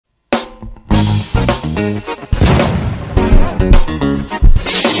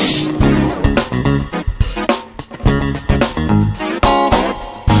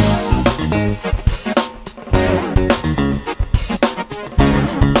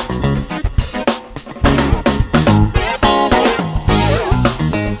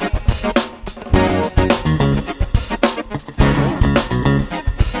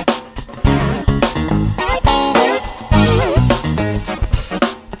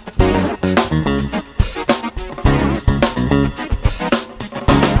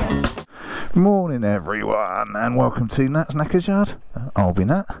Morning everyone, and welcome to Nat's Knackers Yard. I'll be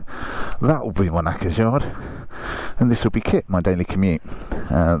Nat, that'll be my Knackers Yard, and this will be Kit, my daily commute,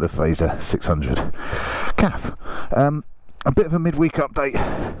 the YZF600 cap. A bit of a midweek update.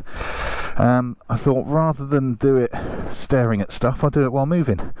 I thought rather than do it staring at stuff, I'll do it while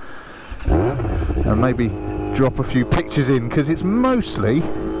moving, and maybe drop a few pictures in, because it's mostly,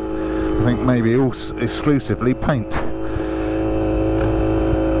 I think maybe exclusively paint.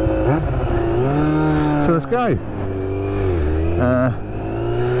 So let's go.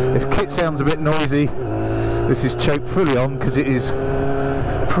 If Kit sounds a bit noisy, this is choked fully on because it is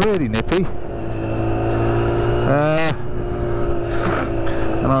pretty nippy.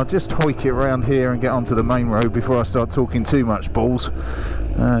 And I'll just hoik it around here and get onto the main road before I start talking too much balls,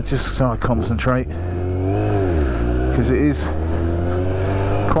 just so I concentrate, because it is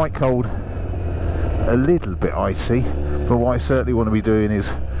quite cold, a little bit icy, but what I certainly want to be doing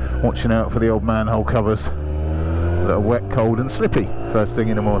is watching out for the old manhole covers that are wet, cold and slippy first thing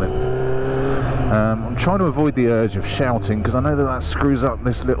in the morning. I'm trying to avoid the urge of shouting, because I know that screws up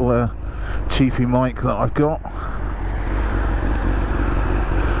this little cheapy mic that I've got.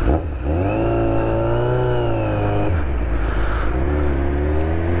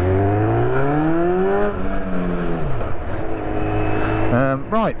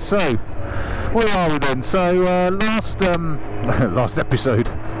 Right, so where are we then? So last episode,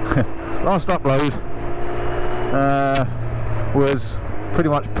 last upload was pretty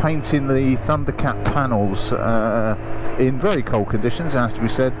much painting the Thundercat panels in very cold conditions, it has to be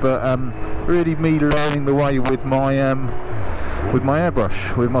said, but really me learning the way with my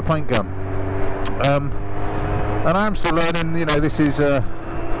airbrush, with my paint gun, and I am still learning. You know, this is a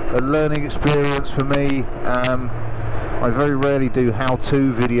learning experience for me. I very rarely do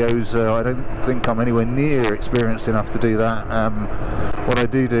how-to videos. I don't think I'm anywhere near experienced enough to do that. What I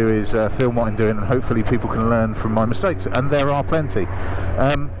do is film what I'm doing, and hopefully people can learn from my mistakes, and there are plenty.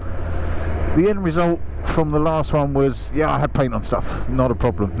 The end result from the last one was, yeah, I had paint on stuff, not a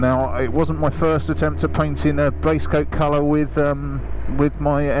problem. Now, it wasn't my first attempt at painting a base coat colour with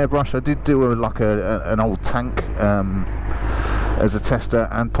my airbrush. I did do an old tank as a tester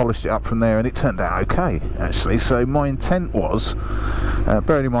and polished it up from there, and it turned out okay, actually. So my intent was,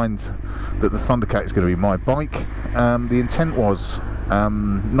 bearing in mind that the Thundercat is going to be my bike, the intent was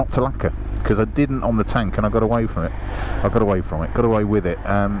not to lacquer, because I didn't on the tank, and I got away from it. Got away with it.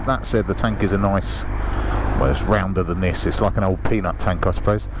 That said, the tank is a nice, well, it's rounder than this. It's like an old peanut tank, I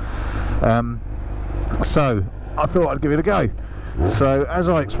suppose. So I thought I'd give it a go. So as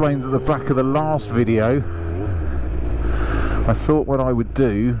I explained at the back of the last video, I thought what I would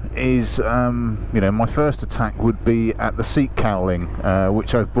do is, you know, my first attack would be at the seat cowling,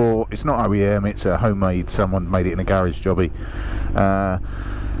 which I've bought. It's not OEM, it's a homemade, someone made it in a garage jobby.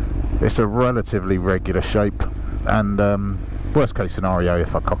 It's a relatively regular shape, and worst case scenario,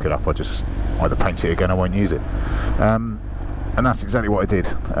 if I cock it up, I just either paint it again, I won't use it. And that's exactly what I did.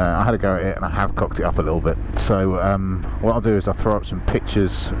 I had a go at it, and I have cocked it up a little bit. So what I'll do is I'll throw up some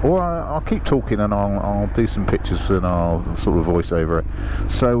pictures, or I'll keep talking and I'll do some pictures and I'll sort of voice over it.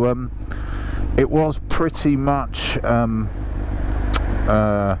 So it was pretty much orange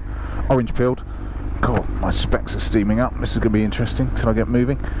peeled. God, my specs are steaming up. This is going to be interesting till I get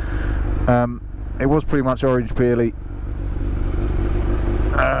moving. It was pretty much orange peely,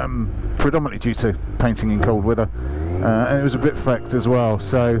 predominantly due to painting in cold weather. And it was a bit flecked as well,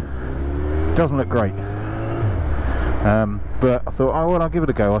 so it doesn't look great. But I thought, oh well, I'll give it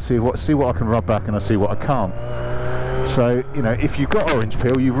a go. I'll see what I can rub back, and I'll see what I can't. So, you know, if you've got orange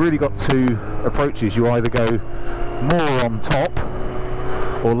peel, you've really got two approaches. You either go more on top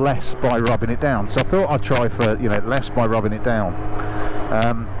or less by rubbing it down. So I thought I'd try for, you know, less by rubbing it down.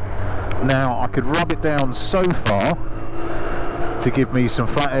 Now I could rub it down so far to give me some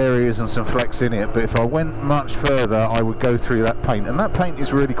flat areas and some flecks in it, but if I went much further I would go through that paint, and that paint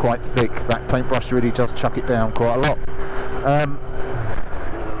is really quite thick. That paintbrush really does chuck it down quite a lot.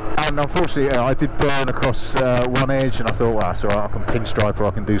 And unfortunately, I did burn across one edge, and I thought, well, that's all right, I can pinstripe or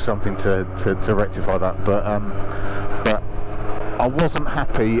I can do something to rectify that. But I wasn't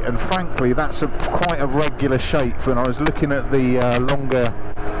happy, and frankly that's quite a regular shape when I was looking at the longer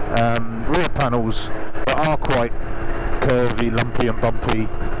rear panels that are quite curvy, lumpy and bumpy.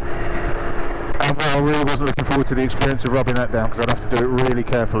 And well, I really wasn't looking forward to the experience of rubbing that down, because I'd have to do it really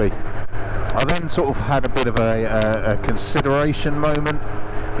carefully. I then sort of had a bit of a consideration moment.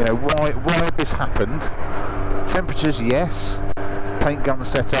 You know, why had this happened? Temperatures, yes. Paint gun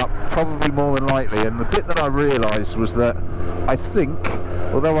setup, probably more than likely. And the bit that I realised was that I think,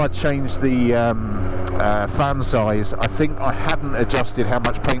 although I changed the fan size, I think I hadn't adjusted how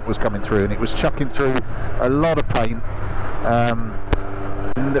much paint was coming through, and it was chucking through a lot of paint.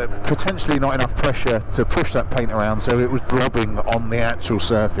 And potentially not enough pressure to push that paint around, so it was blobbing on the actual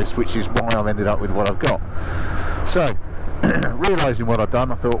surface, which is why I've ended up with what I've got. So, realising what I'd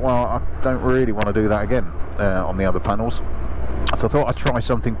done, I thought, well, I don't really want to do that again on the other panels. So I thought I'd try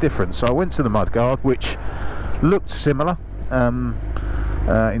something different. So I went to the mudguard, which looked similar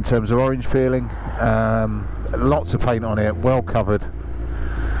in terms of orange peeling. Lots of paint on it, well covered.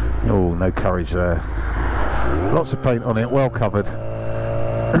 Oh, no courage there. Lots of paint on it, well covered.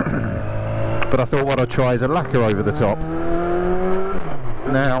 But I thought what I'd try is a lacquer over the top.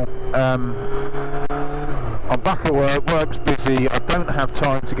 Now, I'm back at work, work's busy, I don't have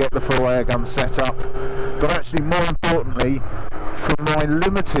time to get the full air gun set up, but actually more importantly, from my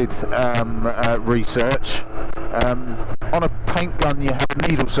limited research, on a paint gun you have a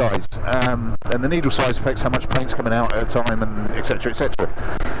needle size, and the needle size affects how much paint's coming out at a time, and etc, etc.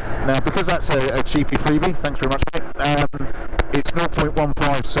 Now, because that's a cheapy freebie, thanks very much for it, it's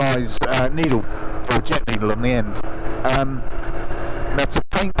 0.15 size needle, or jet needle on the end. Now, to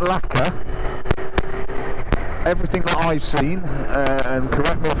paint lacquer, everything that I've seen, and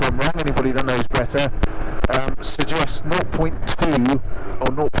correct me if I'm wrong, anybody that knows better, suggests 0.2 or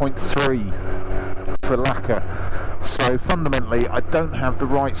 0.3 for lacquer. So fundamentally I don't have the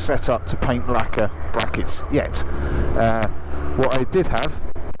right setup to paint lacquer brackets yet. What I did have,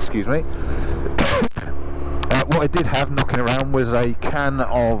 excuse me, what I did have knocking around was a can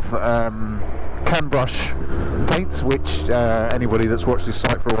of can brush paint, which anybody that's watched this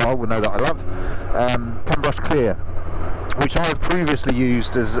site for a while will know that I love. Can brush clear, which I have previously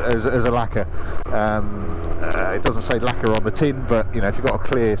used as a lacquer. It doesn't say lacquer on the tin, but you know, if you've got a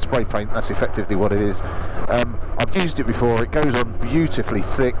clear spray paint, that's effectively what it is. I've used it before. It goes on beautifully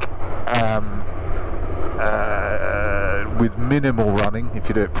thick, with minimal running if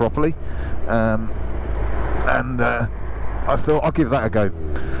you do it properly. And I thought I'll give that a go.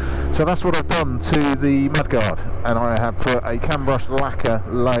 So that's what I've done to the mudguard, and I have put a can brush lacquer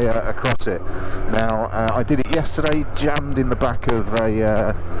layer across it. Now, I did it yesterday, jammed in the back of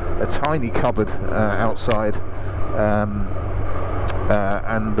a tiny cupboard outside,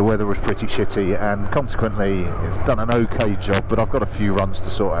 and the weather was pretty shitty, and consequently it's done an okay job, but I've got a few runs to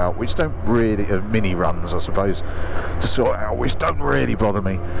sort out, which don't really, mini runs I suppose, to sort out, which don't really bother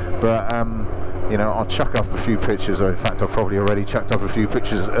me. But you know, I'll chuck up a few pictures, or in fact I've probably already chucked up a few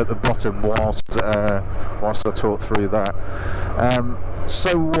pictures at the bottom whilst I talk through that.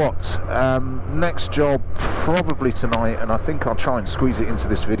 So what, next job probably tonight, and I think I'll try and squeeze it into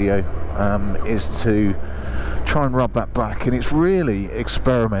this video, is to try and rub that back, and it's really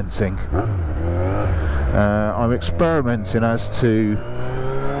experimenting. I'm experimenting as to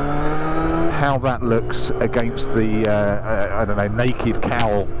how that looks against the I don't know, naked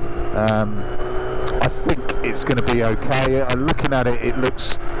cowl. I think it's going to be okay. Looking at it, it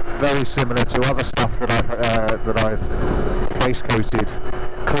looks very similar to other stuff that I've base coated,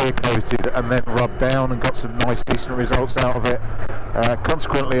 clear coated, and then rubbed down, and got some nice, decent results out of it.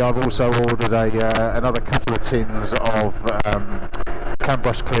 Consequently, I've also ordered another couple of tins of can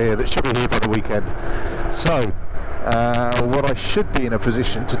brush clear that should be here by the weekend. So, what I should be in a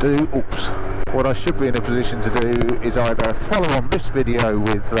position to do, what I should be in a position to do is either follow on this video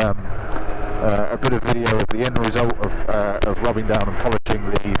with a bit of video of the end result of rubbing down and polishing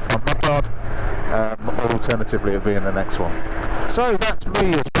the front mudguard, or alternatively it'll be in the next one. So that's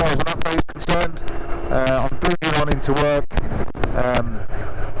me as far as an update is concerned. I'm bringing on into work.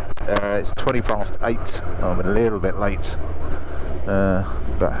 It's 20 past 8. I'm a little bit late,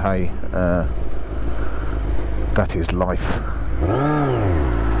 but hey, that is life.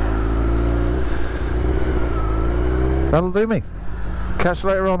 That'll do me. Catch you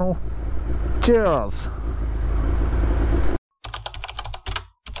later on all. Cheers!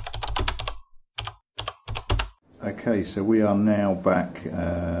 Okay, so we are now back.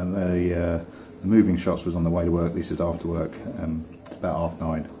 The moving shots was on the way to work. This is after work. It's about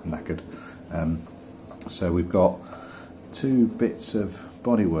 9:30, knackered. So we've got 2 bits of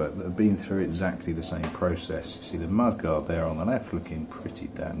bodywork that have been through exactly the same process. You see the mudguard there on the left looking pretty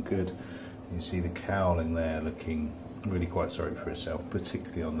damn good. You see the cowling there looking really quite sorry for itself,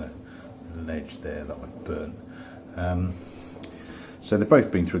 particularly on the ledge there that I've burnt. So they've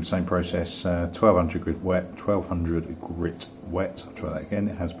both been through the same process. 1200 grit wet, 1200 grit wet. I'll try that again.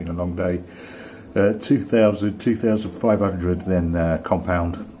 It has been a long day. 2000, 2500 then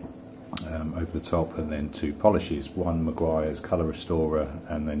compound over the top, and then 2 polishes, 1 Maguire's colour restorer,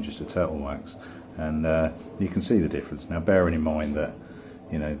 and then just a turtle wax. And you can see the difference. Now, bearing in mind that,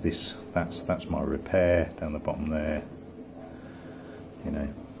 you know, that's my repair down the bottom there. You know,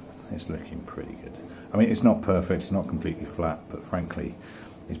 it's looking pretty good. I mean, it's not perfect, it's not completely flat, but frankly,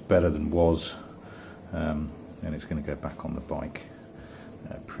 it's better than was, and it's going to go back on the bike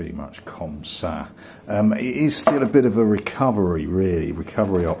pretty much comme ça. It is still a bit of a recovery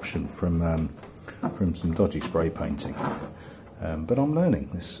option from some dodgy spray painting, but I'm learning.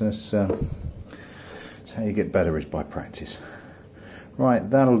 This is how you get better, is by practice. Right,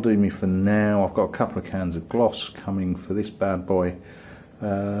 that'll do me for now. I've got a couple of cans of gloss coming for this bad boy.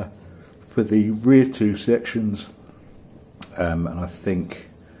 For the rear 2 sections, and I think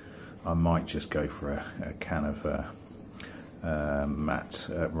I might just go for a can of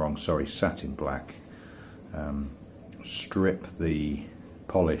satin black. Strip the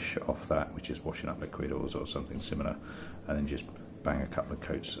polish off that, which is washing up liquid or something similar, and then just bang a couple of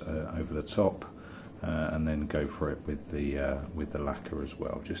coats over the top, and then go for it with the lacquer as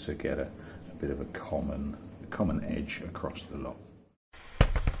well, just to get a bit of a common edge across the lot.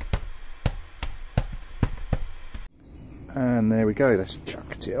 And there we go, that's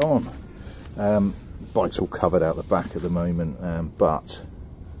chucked it on. Bike's all covered out the back at the moment, but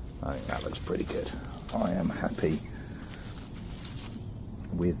I think that looks pretty good. I am happy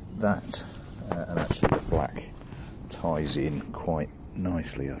with that, and actually the black ties in quite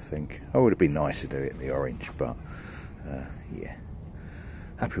nicely, I think. Oh, it would have been nice to do it in the orange, but yeah,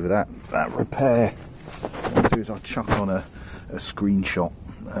 happy with that. That repair, what I'll do is I'll chuck on a screenshot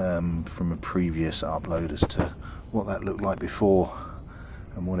from a previous upload as to what that looked like before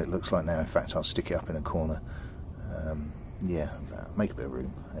and what it looks like now. In fact, I'll stick it up in a corner. Yeah, make a bit of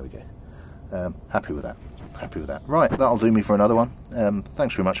room. There we go. Happy with that. Happy with that. Right, that'll do me for another one.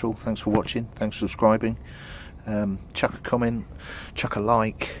 Thanks very much all. Thanks for watching. Thanks for subscribing. Chuck a comment, chuck a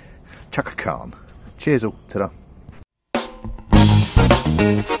like, chuck a can. Cheers all. Ta-da.